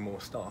buying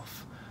more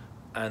stuff,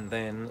 and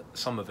then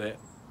some of it,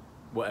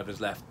 whatever's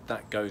left,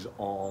 that goes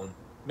on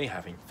me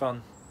having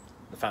fun,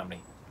 the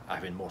family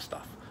having more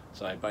stuff.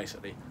 So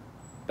basically,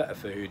 better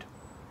food,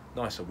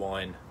 nicer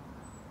wine,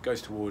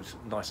 goes towards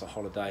nicer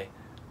holiday,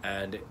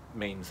 and it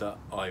means that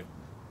I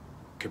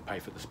could pay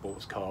for the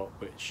sports car,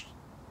 which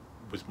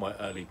was my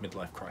early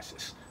midlife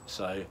crisis.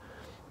 So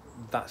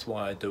that's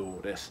why I do all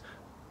this.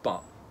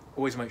 But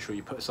always make sure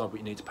you put aside what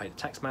you need to pay the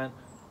tax man.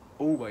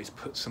 Always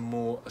put some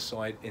more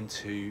aside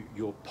into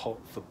your pot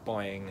for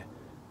buying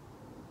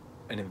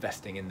and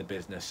investing in the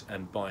business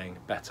and buying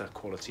better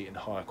quality and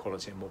higher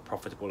quality and more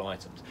profitable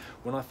items.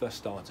 When I first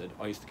started,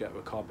 I used to go to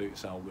a car boot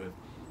sale with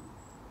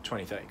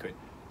 20-30 quid.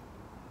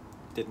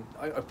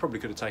 I probably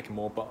could have taken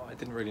more, but I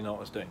didn't really know what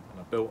I was doing.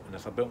 And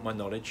as I built my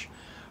knowledge,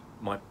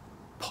 my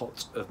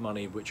pot of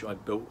money which I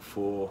built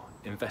for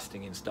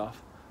investing in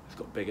stuff, it's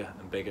got bigger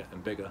and bigger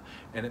and bigger,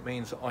 and it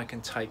means that I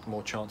can take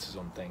more chances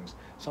on things.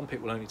 Some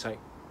people only take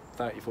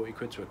 30-40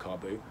 quid to a car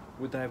boot.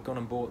 Would they have gone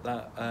and bought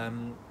that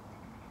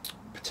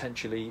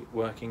potentially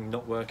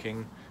not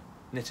working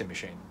knitting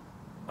machine?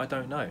 I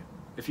don't know.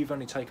 If you've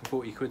only taken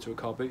 40 quid to a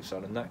car boot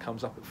sale and that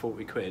comes up at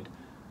 40 quid,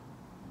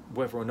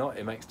 whether or not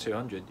it makes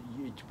 200,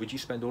 would you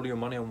spend all your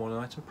money on one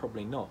item?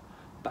 Probably not.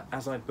 But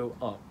as I built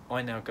up,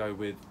 I now go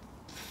with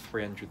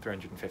 300,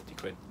 350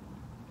 quid.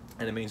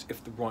 And it means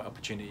if the right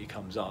opportunity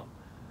comes up,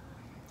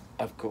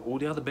 I've got all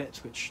the other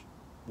bits which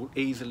will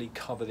easily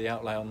cover the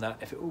outlay on that.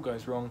 If it all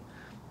goes wrong,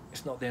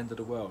 it's not the end of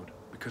the world,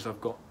 because I've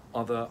got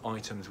other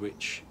items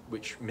which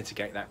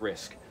mitigate that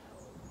risk.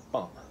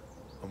 But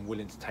I'm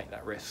willing to take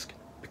that risk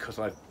because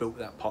I've built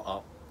that pot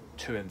up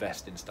to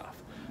invest in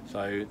stuff.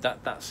 So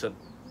that's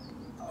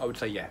I would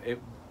say, yeah,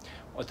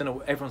 I don't know,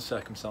 everyone's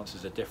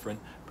circumstances are different,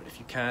 but if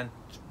you can,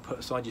 put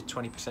aside your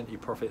 20% of your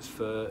profits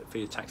for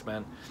your tax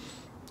man,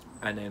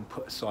 and then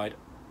put aside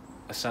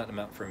a certain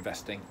amount for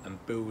investing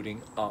and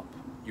building up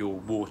your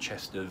war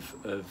chest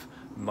of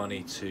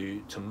money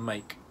to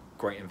make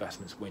great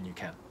investments when you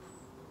can.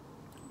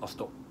 I'll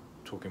stop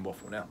talking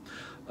waffle now.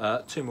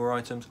 2 more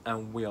items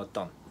and we are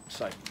done.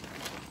 So,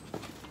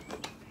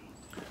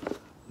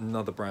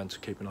 another brand to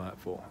keep an eye out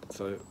for.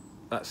 So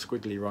that's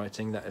squiggly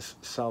writing, that is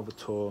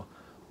Salvatore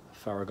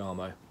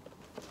Ferragamo.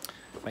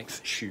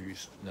 Makes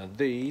shoes. Now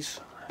these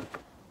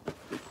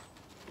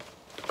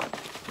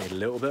need a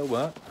little bit of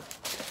work.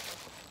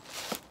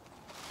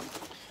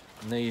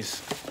 And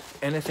these,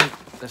 anything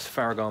that's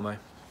Ferragamo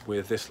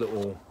with this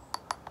little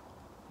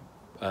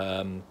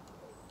sort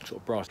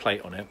of brass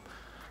plate on it,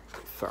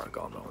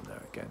 Ferragamo on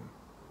there again.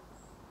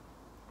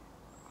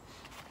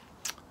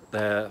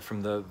 They're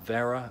from the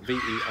Vera,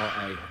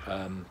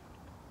 V-E-R-A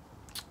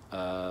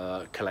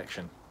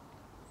collection.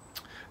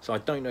 So I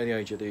don't know the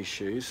age of these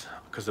shoes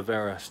because the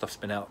Vera stuff's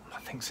been out, I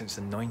think, since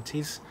the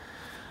 90s.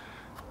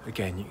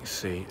 Again, you can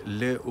see a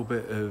little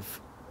bit of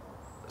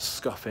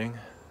scuffing.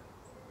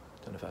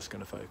 Don't know if that's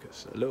going to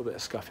focus. A little bit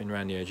of scuffing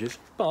around the edges,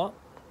 but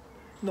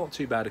not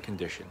too bad a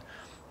condition.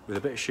 With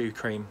a bit of shoe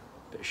cream,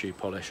 a bit of shoe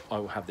polish, I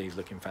will have these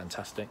looking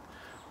fantastic.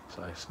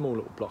 So small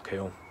little block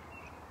heel.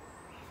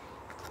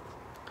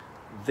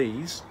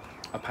 These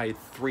I paid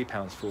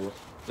 £3 for.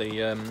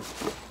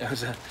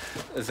 There's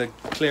a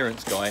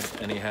clearance guy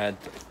and he had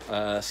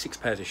 6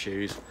 pairs of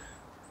shoes.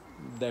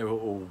 They were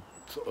all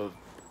sort of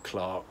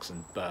Clarks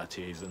and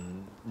Berties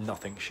and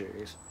nothing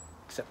shoes,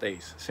 except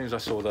these. As soon as I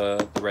saw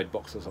the red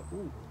box, I was like,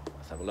 ooh,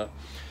 let's have a look.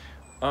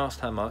 I asked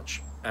how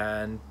much,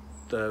 and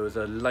there was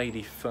a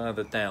lady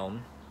further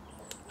down.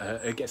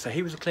 So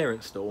he was a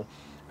clearance stall,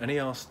 and he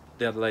asked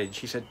the other lady,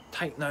 she said,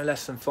 take no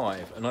less than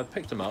 5. And I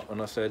picked them up and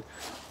I said,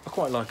 I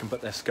quite like them, but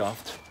they're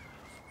scuffed.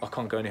 I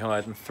can't go any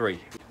higher than 3.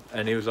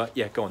 And he was like,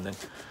 yeah, go on then.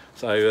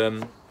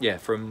 So yeah,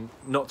 from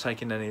not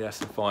taking any less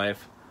than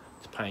 5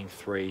 to paying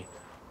 3,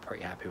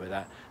 pretty happy with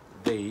that.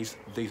 These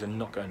are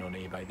not going on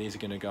eBay. These are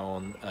going to go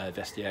on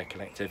Vestiaire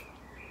Collective.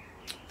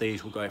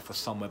 These will go for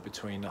somewhere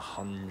between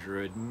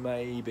 100,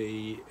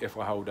 maybe if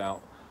I hold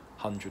out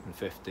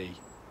 150.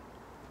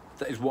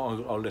 That is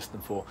what I'll list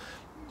them for.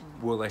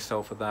 Will they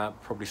sell for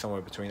that? Probably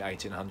somewhere between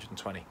 80 and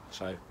 120.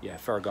 So yeah,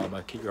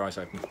 Ferragamo, keep your eyes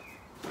open.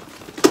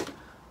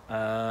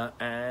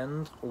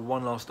 And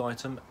one last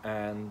item,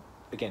 and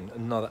again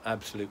another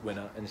absolute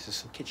winner, and this is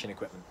some kitchen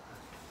equipment.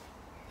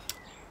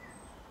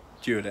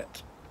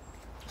 Duolette.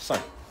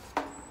 So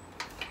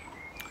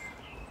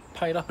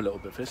paid up a little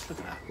bit for this. Look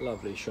at that,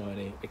 lovely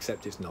shiny,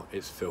 except it's not,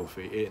 it's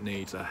filthy. It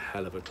needs a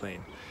hell of a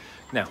clean.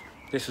 Now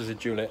this is a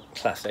Duolette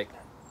classic.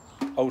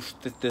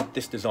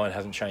 This design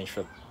hasn't changed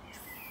for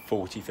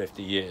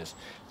 40-50 years.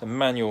 The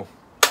manual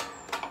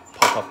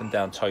pop up and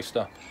down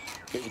toaster,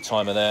 get your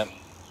timer there,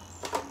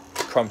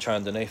 crumb tray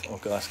underneath. Oh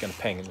god, that's going to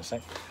ping in a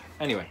sec.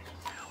 Anyway,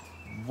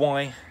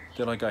 why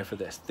did I go for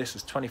this? This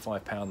was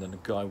 £25 and the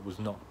guy was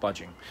not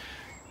budging.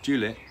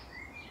 Duolette,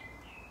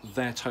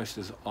 their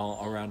toasters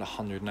are around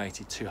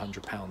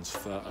 £180–200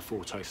 for a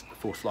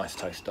full slice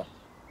toaster.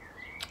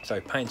 So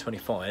paying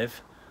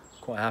 25,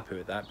 quite happy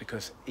with that,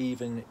 because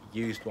even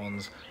used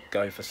ones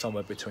go for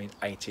somewhere between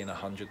 80 and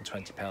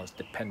 120 pounds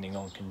depending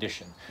on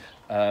condition.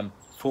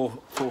 Four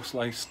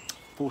slice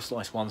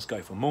ones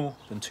go for more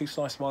than 2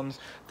 slice ones.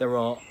 There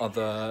are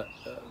other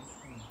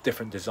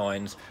different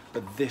designs,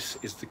 but this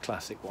is the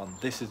classic one.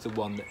 This is the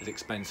one that is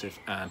expensive,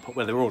 and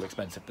well, they're all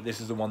expensive, but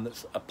this is the one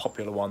that's a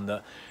popular one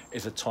that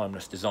is a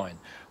timeless design.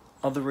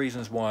 Other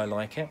reasons why I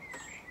like it: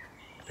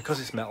 because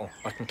it's metal,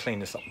 I can clean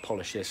this up and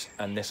polish this,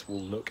 and this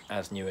will look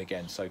as new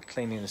again. So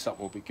cleaning this up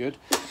will be good.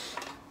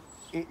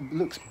 It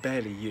looks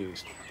barely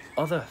used.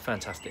 Other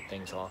fantastic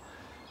things are,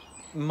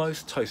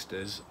 most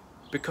toasters,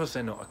 because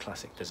they're not a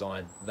classic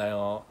design, they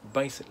are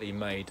basically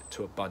made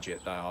to a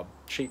budget. They are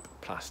cheap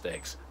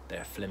plastics,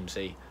 they're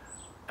flimsy,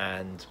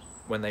 and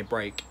when they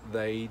break,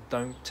 they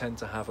don't tend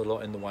to have a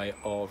lot in the way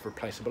of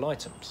replaceable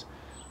items.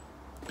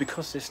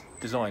 Because this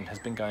design has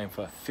been going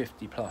for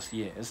 50+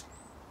 years,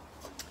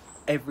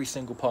 every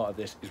single part of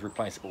this is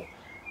replaceable.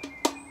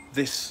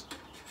 This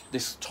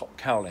top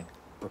cowling,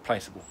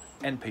 replaceable.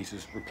 End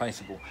pieces,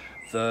 replaceable.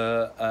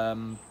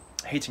 The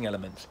heating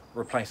elements,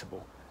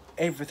 replaceable.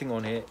 Everything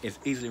on here is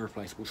easily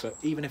replaceable, so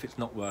even if it's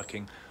not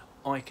working,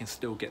 I can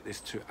still get this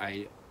to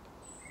a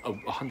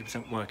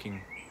 100%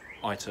 working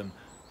item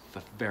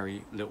for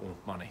very little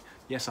money.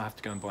 Yes, I have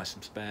to go and buy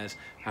some spares,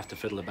 have to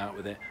fiddle about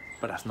with it,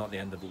 but that's not the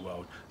end of the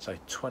world. So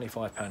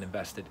 £25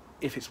 invested.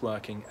 If it's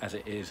working as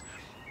it is,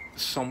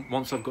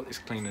 once I've got this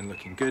clean and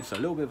looking good, so a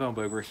little bit of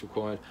elbow grease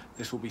required,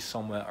 this will be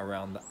somewhere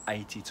around the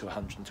 80 to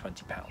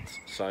 120 pounds.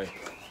 So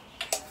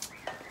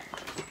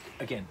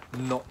again,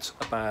 not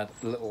a bad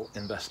little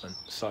investment.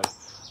 So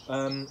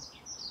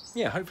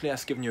yeah, hopefully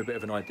that's given you a bit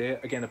of an idea.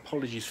 Again,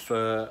 apologies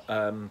for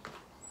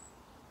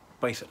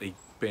basically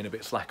being a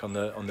bit slack on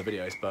the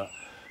videos, but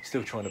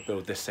still trying to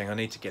build this thing. I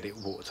need to get it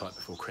watertight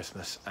before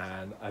Christmas,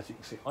 and as you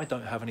can see, I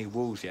don't have any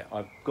walls yet.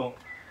 I've got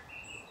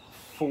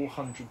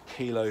 400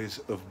 kilos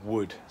of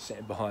wood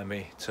sitting behind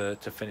me to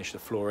finish the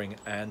flooring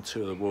and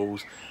 2 of the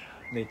walls.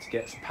 Need to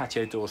get some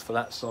patio doors for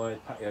that side,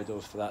 patio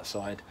doors for that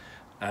side,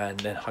 and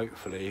then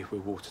hopefully we're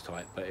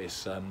watertight. But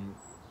it's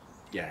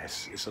yeah,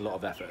 it's a lot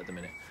of effort at the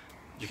minute.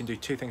 You can do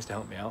 2 things to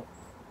help me out.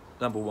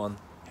 Number 1,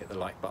 hit the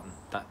like button.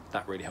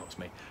 That really helps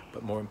me.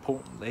 But more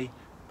importantly,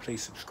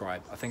 please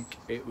subscribe. I think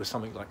it was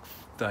something like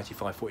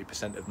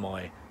 35–40% of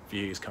my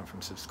views come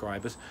from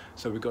subscribers.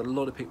 So we've got a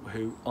lot of people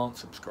who aren't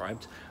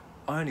subscribed.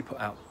 I only put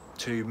out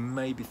 2,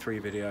 maybe 3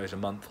 videos a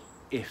month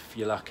if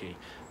you're lucky.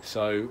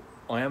 So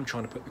I am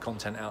trying to put the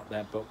content out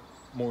there, but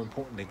more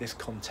importantly, this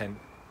content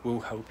will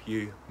help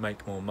you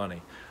make more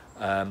money.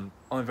 I'm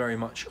very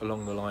much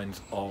along the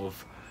lines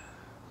of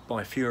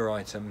buy fewer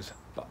items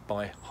but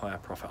buy higher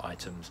profit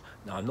items.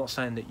 Now, I'm not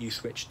saying that you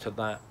switch to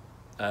that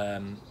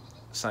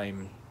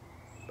same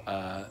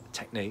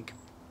technique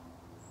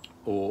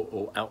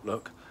or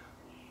outlook,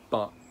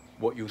 but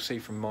what you'll see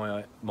from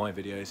my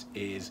videos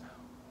is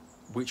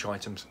which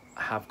items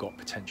have got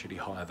potentially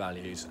higher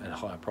values and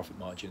higher profit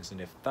margins,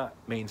 and if that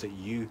means that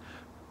you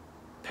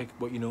pick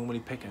what you normally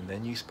pick and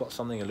then you spot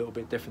something a little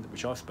bit different,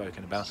 which I've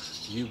spoken about,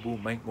 you will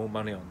make more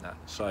money on that.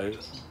 So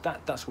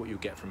that's what you'll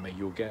get from me.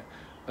 You'll get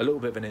a little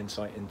bit of an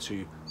insight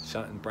into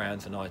certain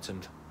brands and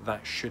items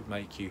that should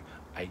make you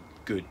a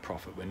good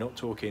profit. We're not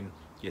talking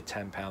your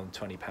 £10,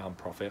 £20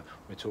 profit,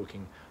 we're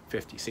talking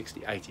 50,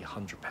 60, 80,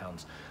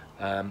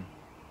 £100.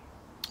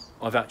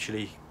 I've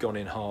actually gone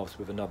in halves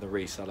with another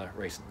reseller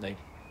recently,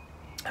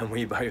 and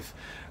we both,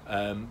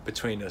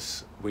 between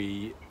us,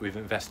 we've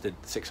invested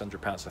 £600 to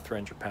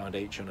 £300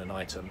 each on an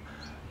item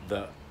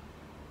that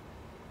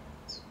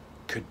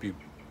could be,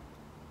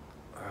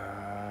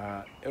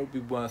 it'll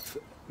be worth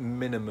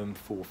minimum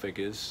 4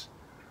 figures,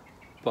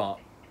 but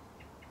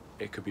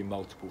it could be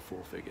multiple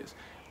 4 figures.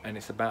 And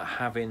it's about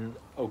having,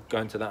 I'll go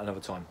into that another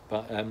time,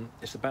 but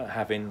it's about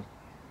having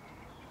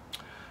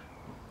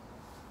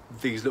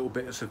these little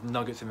bits of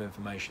nuggets of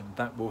information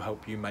that will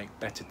help you make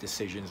better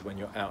decisions when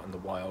you're out in the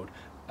wild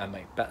and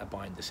make better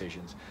buying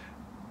decisions.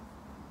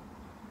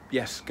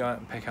 Yes, go out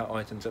and pick out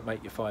items that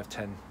make you £5,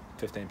 £10,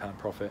 £15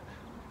 profit,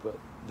 but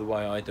the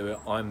way I do it,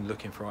 I'm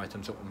looking for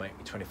items that will make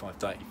me 25,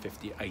 30,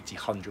 50, 80,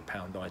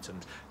 £100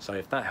 items. So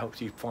if that helps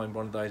you find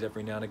one of those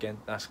every now and again,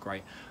 that's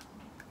great.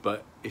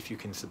 But if you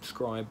can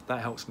subscribe,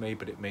 that helps me,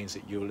 but it means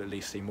that you'll at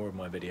least see more of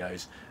my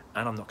videos,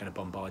 and I'm not going to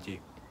bombard you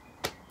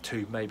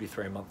 2, maybe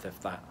 3 a month, if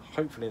that.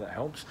 Hopefully that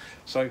helps.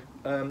 So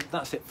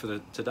that's it for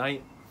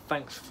today.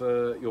 Thanks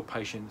for your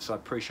patience. I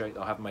appreciate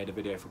that I haven't made a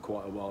video for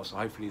quite a while, so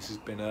hopefully this has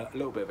been a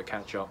little bit of a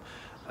catch up,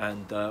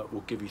 and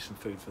will give you some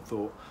food for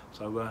thought.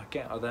 So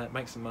get out there,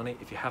 make some money.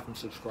 If you haven't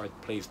subscribed,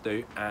 please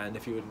do, and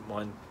if you wouldn't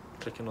mind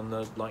clicking on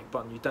the like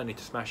button, you don't need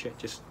to smash it,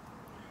 just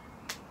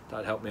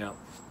that'd help me out.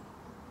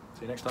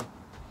 See you next time.